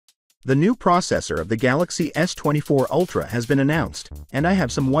The new processor of the Galaxy S24 Ultra has been announced, and I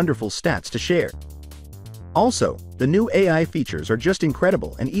have some wonderful stats to share. Also, the new AI features are just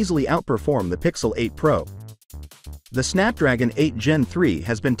incredible and easily outperform the Pixel 8 Pro. The Snapdragon 8 Gen 3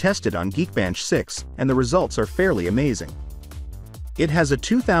 has been tested on Geekbench 6, and the results are fairly amazing. It has a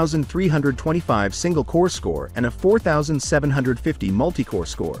 2,325 single-core score and a 4,750 multi-core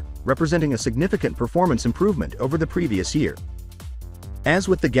score, representing a significant performance improvement over the previous year. As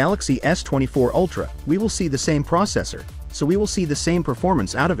with the Galaxy S24 Ultra, we will see the same processor, so we will see the same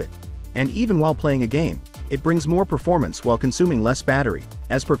performance out of it. And even while playing a game, it brings more performance while consuming less battery.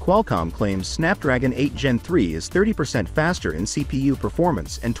 As per Qualcomm claims, Snapdragon 8 Gen 3 is 30% faster in CPU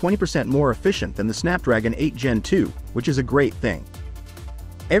performance and 20% more efficient than the Snapdragon 8 Gen 2, which is a great thing.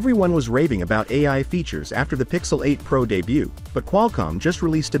 Everyone was raving about AI features after the Pixel 8 Pro debut, but Qualcomm just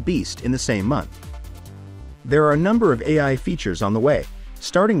released a beast in the same month. There are a number of AI features on the way,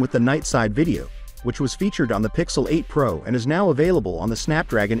 starting with the night side video, which was featured on the Pixel 8 Pro and is now available on the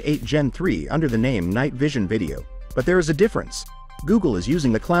Snapdragon 8 Gen 3 under the name Night Vision Video. But there is a difference. Google is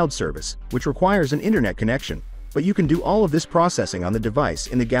using the cloud service, which requires an internet connection, but you can do all of this processing on the device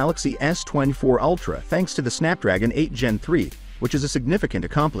in the Galaxy S24 Ultra thanks to the Snapdragon 8 Gen 3, which is a significant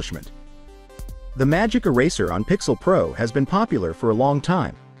accomplishment. The Magic Eraser on Pixel Pro has been popular for a long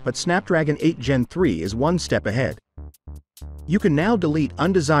time, but Snapdragon 8 Gen 3 is one step ahead. You can now delete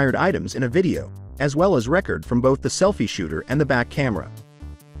undesired items in a video, as well as record from both the selfie shooter and the back camera.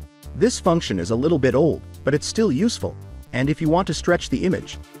 This function is a little bit old, but it's still useful, and if you want to stretch the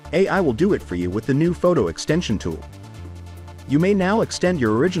image, AI will do it for you with the new photo extension tool. You may now extend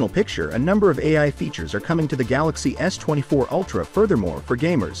your original picture. A number of AI features are coming to the Galaxy S24 Ultra. Furthermore, for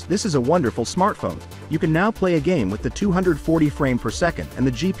gamers, this is a wonderful smartphone. You can now play a game with the 240 frames per second, and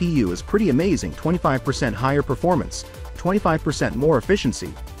the GPU is pretty amazing: 25% higher performance, 25% more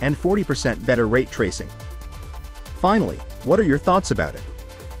efficiency, and 40% better ray tracing. Finally, what are your thoughts about it?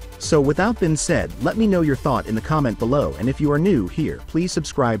 So without being said, let me know your thought in the comment below, and if you are new here, please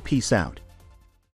subscribe. Peace out.